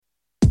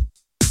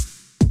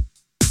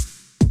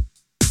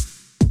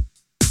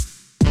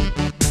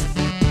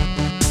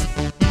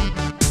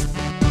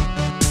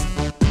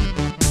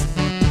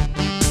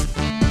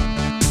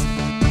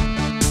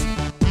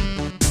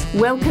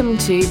Welcome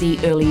to the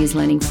Early Years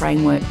Learning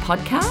Framework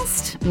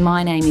podcast.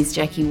 My name is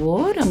Jackie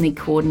Ward. I'm the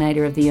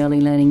coordinator of the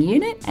Early Learning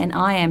Unit, and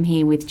I am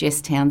here with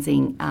Jess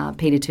Townsing,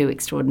 Peter II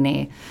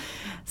extraordinaire.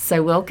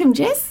 So welcome,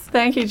 Jess.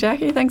 Thank you,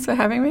 Jackie. Thanks for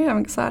having me. I'm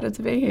excited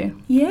to be here.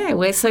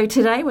 Yeah, so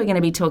today we're going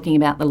to be talking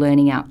about the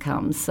learning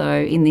outcomes. So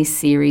in this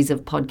series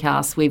of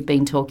podcasts, we've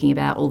been talking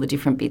about all the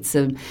different bits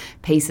and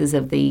pieces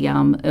of the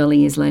Early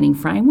Years Learning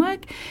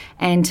Framework.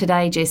 And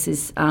today Jess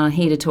is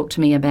here to talk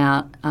to me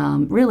about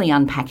really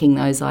unpacking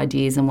those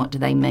ideas and what do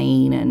they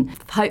mean, and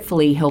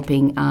hopefully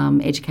helping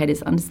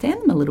educators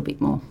understand them a little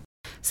bit more.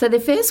 So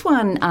the first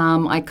one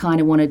I kind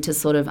of wanted to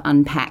sort of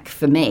unpack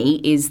for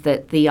me is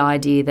that the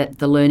idea that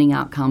the learning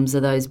outcomes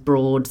are those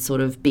broad sort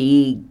of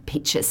big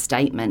picture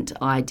statement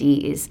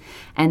ideas,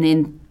 and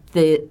then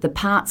the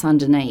parts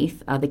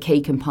underneath are the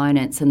key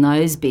components, and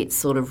those bits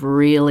sort of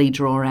really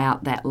draw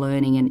out that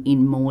learning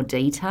in more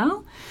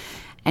detail.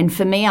 And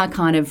for me, I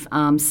kind of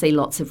see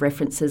lots of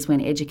references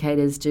when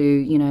educators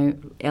do,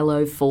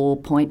 LO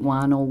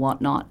 4.1 or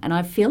whatnot. And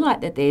I feel like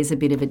that there's a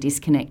bit of a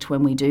disconnect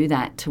when we do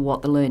that to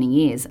what the learning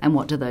is and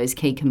what do those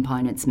key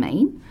components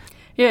mean.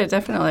 Yeah,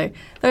 definitely.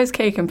 Those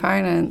key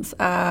components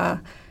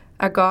are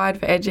a guide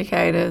for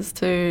educators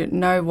to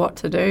know what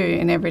to do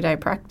in everyday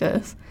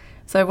practice.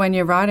 So when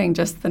you're writing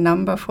just the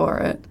number for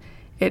it,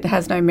 it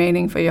has no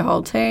meaning for your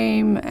whole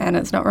team, and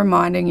it's not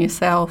reminding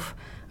yourself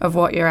of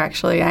what you're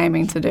actually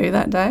aiming to do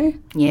that day.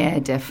 Yeah,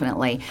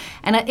 definitely.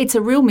 And it's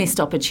a real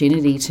missed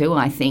opportunity too,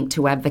 I think,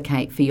 to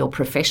advocate for your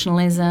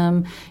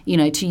professionalism,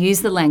 to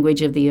use the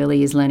language of the Early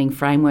Years Learning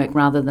Framework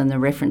rather than the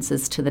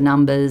references to the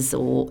numbers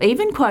or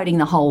even quoting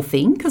the whole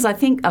thing, because I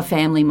think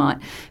family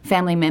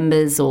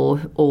members or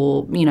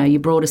your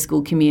broader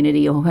school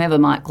community or whoever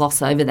might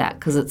gloss over that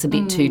because it's a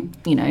bit too,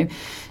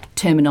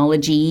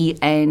 terminology,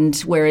 and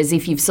whereas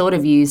if you've sort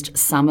of used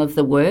some of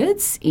the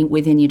words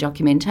within your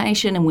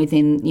documentation and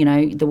within,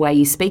 the way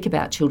you speak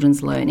about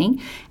children's learning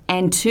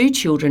and to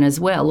children as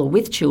well or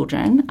with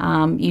children,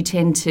 you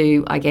tend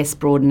to, I guess,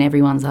 broaden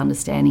everyone's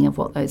understanding of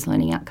what those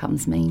learning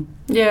outcomes mean.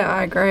 Yeah,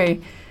 I agree.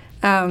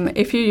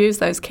 If you use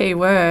those key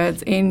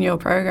words in your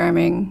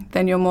programming,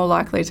 then you're more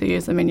likely to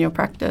use them in your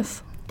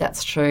practice.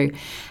 That's true.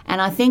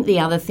 And I think the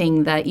other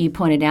thing that you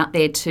pointed out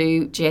there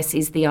too, Jess,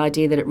 is the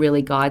idea that it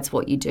really guides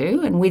what you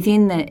do. And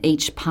within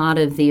each part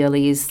of the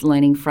Early Years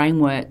Learning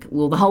Framework,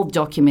 well, the whole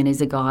document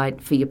is a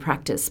guide for your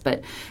practice,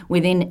 but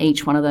within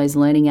each one of those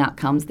learning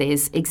outcomes,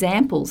 there's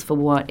examples for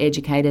what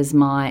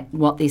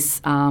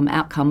this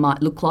outcome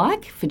might look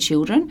like for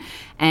children.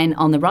 And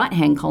on the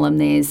right-hand column,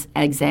 there's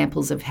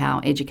examples of how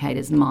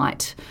educators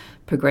might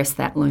progress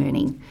that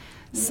learning.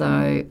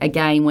 So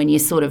again, when you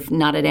sort of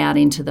nut it out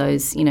into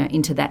those,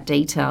 into that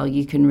detail,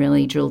 you can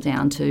really drill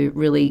down to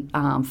really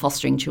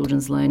fostering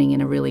children's learning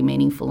in a really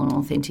meaningful and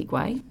authentic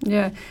way.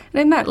 Yeah,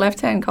 and in that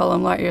left-hand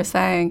column, like you're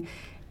saying,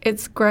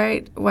 it's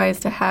great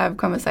ways to have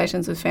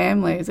conversations with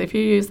families. If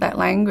you use that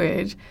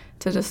language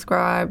to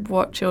describe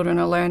what children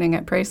are learning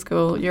at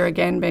preschool, you're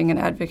again being an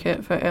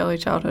advocate for early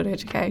childhood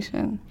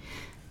education.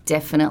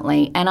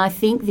 Definitely. And I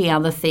think the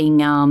other thing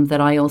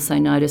that I also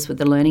notice with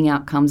the learning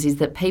outcomes is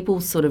that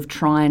people sort of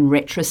try and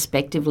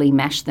retrospectively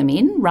mash them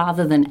in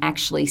rather than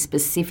actually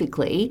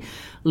specifically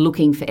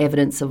looking for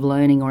evidence of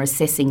learning or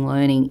assessing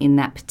learning in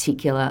that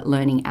particular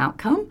learning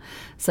outcome.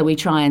 So we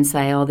try and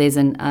say, there's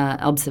an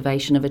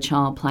observation of a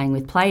child playing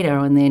with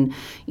Play-Doh, and then,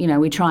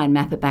 we try and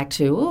map it back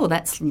to,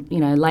 that's,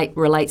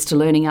 relates to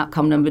learning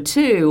outcome number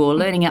 2 or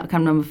learning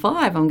outcome number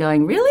 5. I'm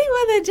going, really?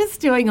 Were they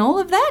just doing all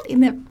of that in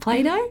the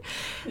Play-Doh?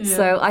 Yeah.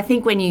 So I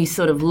think when you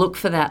sort of look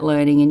for that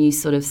learning and you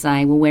sort of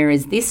say, well, where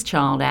is this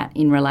child at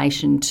in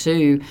relation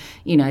to,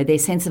 their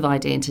sense of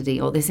identity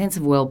or their sense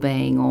of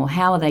well-being, or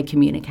how are they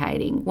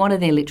communicating? What are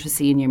their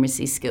literacy and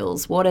numeracy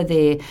skills? What are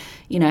their,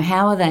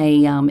 how are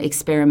they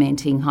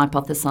experimenting,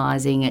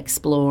 hypothesising,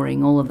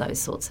 exploring, all of those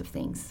sorts of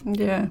things.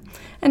 Yeah,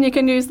 and you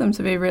can use them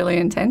to be really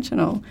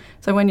intentional.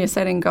 So when you're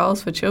setting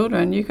goals for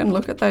children, you can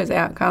look at those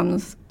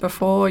outcomes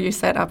before you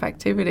set up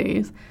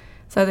activities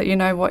so that you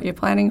know what you're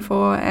planning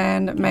for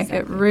and make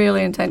it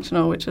really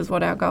intentional, which is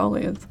what our goal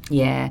is.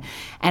 Yeah,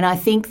 and I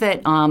think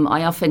that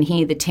I often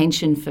hear the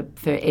tension for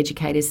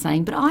educators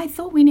saying, but I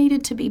thought we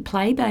needed to be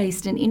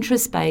play-based and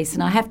interest-based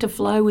and I have to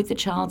flow with the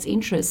child's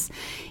interests.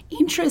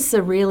 Interests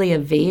are really a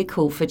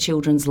vehicle for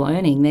children's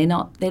learning. They're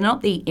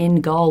not the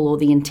end goal or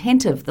the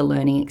intent of the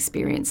learning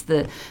experience.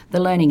 The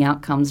learning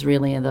outcomes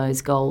really are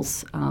those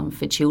goals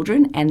for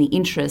children, and the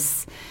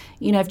interests.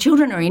 If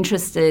children are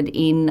interested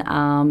in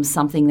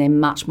something, they're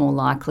much more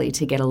likely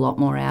to get a lot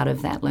more out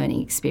of that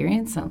learning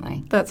experience, aren't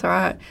they? That's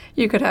right.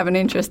 You could have an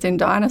interest in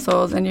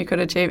dinosaurs and you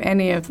could achieve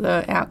any of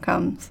the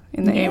outcomes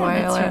in the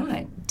EYLF. That's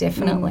right.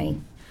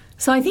 Definitely.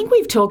 So I think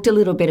we've talked a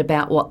little bit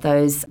about what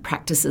those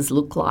practices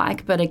look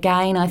like, but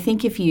again, I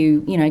think if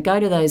you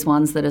go to those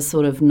ones that are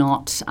sort of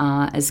not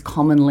as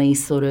commonly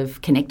sort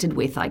of connected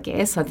with, I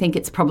guess, I think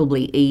it's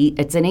probably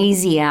it's an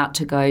easy out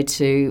to go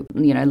to,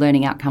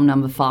 learning outcome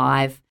number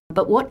 5.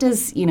 But what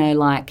does,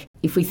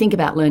 if we think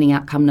about learning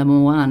outcome number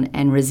 1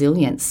 and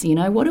resilience,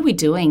 what are we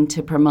doing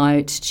to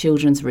promote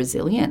children's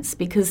resilience?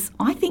 Because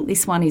I think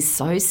this one is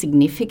so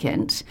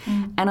significant,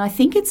 and I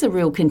think it's a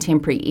real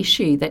contemporary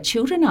issue that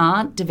children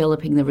aren't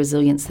developing the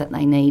resilience that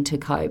they need to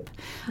cope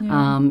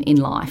in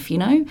life,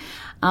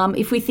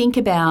 If we think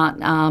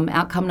about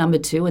outcome number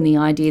 2 and the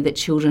idea that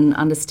children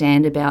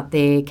understand about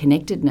their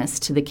connectedness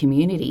to the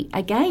community,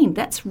 again,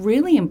 that's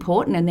really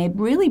important, and they're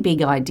really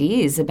big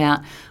ideas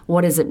about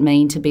what does it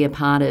mean to be a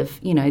part of,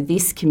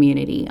 this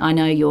community. I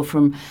know you're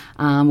from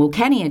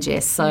Wilcannia,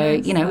 Jess,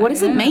 so, Yes, what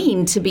does it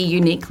mean to be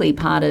uniquely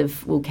part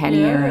of Wilcannia?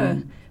 Yeah.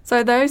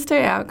 So those 2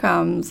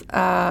 outcomes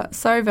are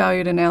so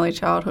valued in early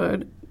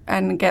childhood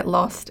and get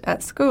lost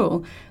at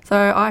school.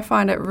 So I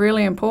find it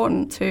really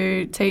important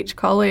to teach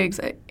colleagues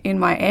in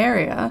my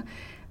area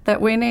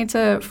that we need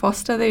to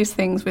foster these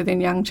things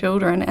within young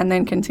children and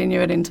then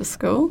continue it into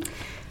school.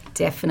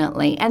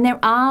 Definitely. And there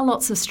are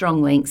lots of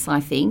strong links, I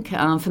think.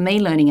 For me,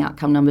 learning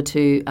outcome number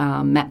 2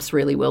 maps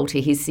really well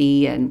to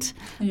HISI and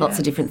lots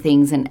of different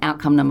things, and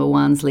outcome number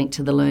 1's linked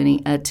to the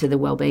learning, to the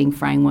wellbeing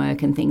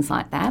framework and things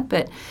like that.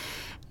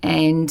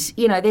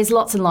 There's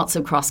lots and lots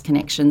of cross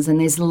connections, and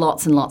there's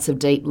lots and lots of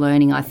deep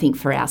learning, I think,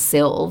 for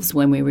ourselves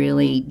when we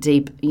really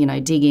dig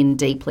in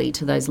deeply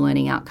to those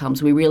learning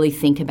outcomes. We really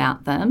think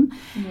about them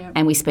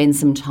and we spend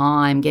some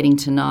time getting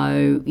to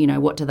know,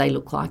 what do they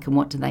look like and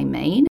what do they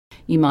mean.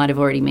 You might have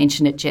already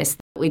mentioned it, Jess.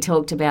 We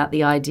talked about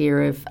the idea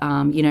of,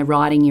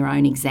 writing your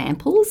own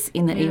examples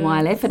in the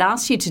EYLF. It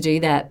asks you to do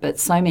that, but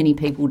so many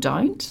people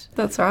don't.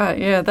 That's right.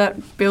 Yeah,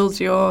 that builds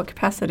your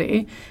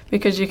capacity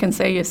because you can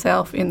see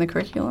yourself in the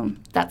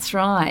curriculum. That's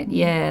right.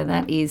 Yeah,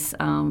 that is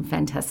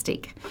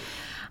fantastic.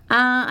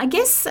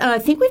 I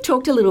think we've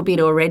talked a little bit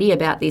already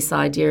about this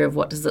idea of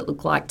what does it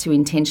look like to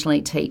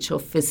intentionally teach or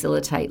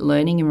facilitate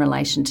learning in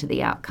relation to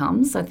the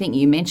outcomes. I think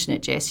you mentioned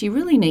it, Jess. You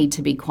really need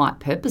to be quite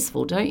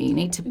purposeful, don't you? You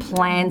need to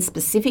plan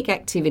specific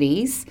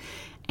activities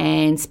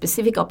and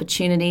specific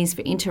opportunities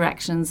for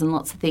interactions and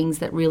lots of things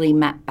that really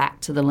map back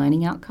to the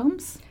learning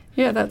outcomes.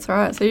 Yeah, that's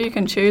right. So you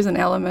can choose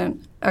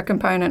a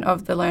component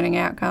of the learning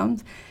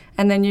outcomes,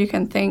 and then you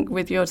can think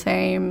with your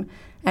team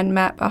and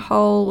map a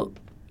whole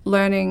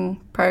learning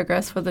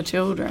progress for the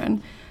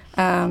children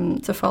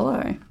to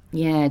follow.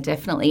 Yeah,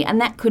 definitely.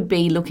 And that could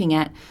be looking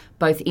at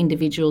both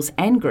individuals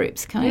and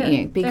groups, can't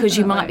you? Because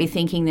you might be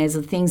thinking there's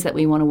things that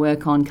we want to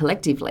work on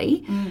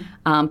collectively,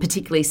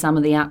 particularly some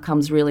of the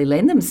outcomes really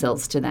lend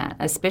themselves to that,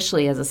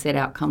 especially, as I said,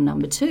 outcome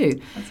number 2.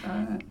 That's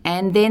right.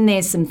 And then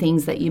there's some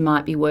things that you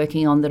might be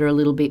working on that are a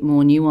little bit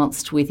more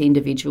nuanced with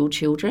individual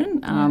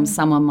children.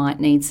 Someone might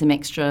need some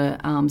extra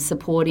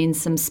support in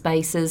some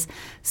spaces.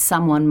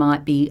 Someone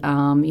might be,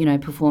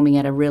 performing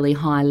at a really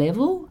high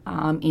level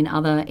in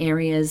other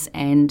areas.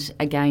 And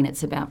again,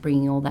 it's about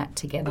bringing all that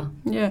together.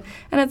 Yeah,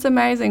 and it's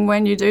amazing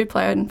when you do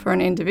plan for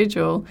an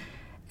individual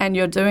and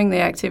you're doing the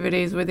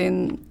activities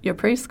within your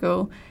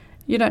preschool,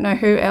 you don't know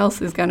who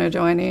else is going to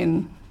join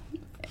in.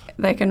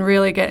 They can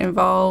really get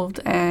involved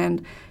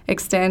and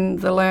extend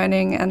the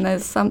learning, and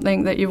there's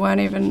something that you weren't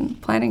even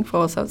planning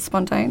for, so it's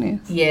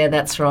spontaneous. Yeah,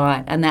 that's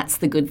right. And that's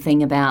the good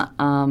thing about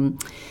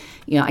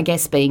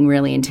being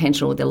really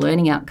intentional with the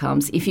learning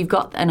outcomes. If you've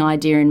got an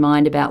idea in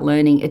mind about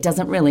learning, it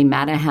doesn't really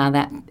matter how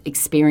that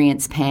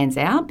experience pans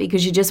out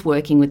because you're just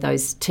working with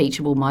those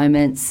teachable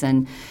moments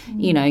and,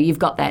 you've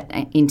got that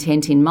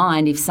intent in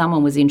mind. If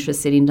someone was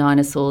interested in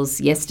dinosaurs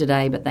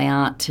yesterday but they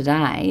aren't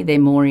today, they're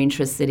more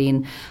interested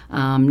in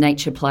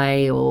nature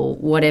play or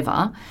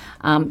whatever,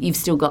 you've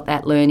still got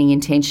that learning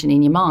intention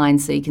in your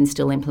mind so you can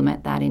still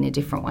implement that in a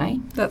different way.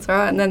 That's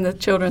right, and then the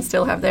children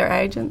still have their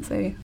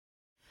agency.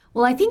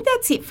 Well, I think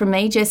that's it from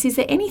me, Jess. Is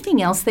there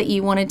anything else that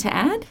you wanted to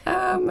add?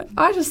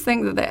 I just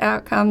think that the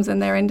outcomes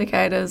and their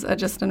indicators are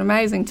just an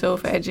amazing tool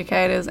for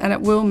educators, and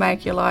it will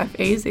make your life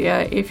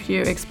easier if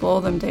you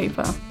explore them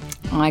deeper.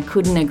 I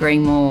couldn't agree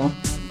more.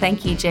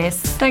 Thank you, Jess.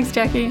 Thanks,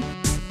 Jackie.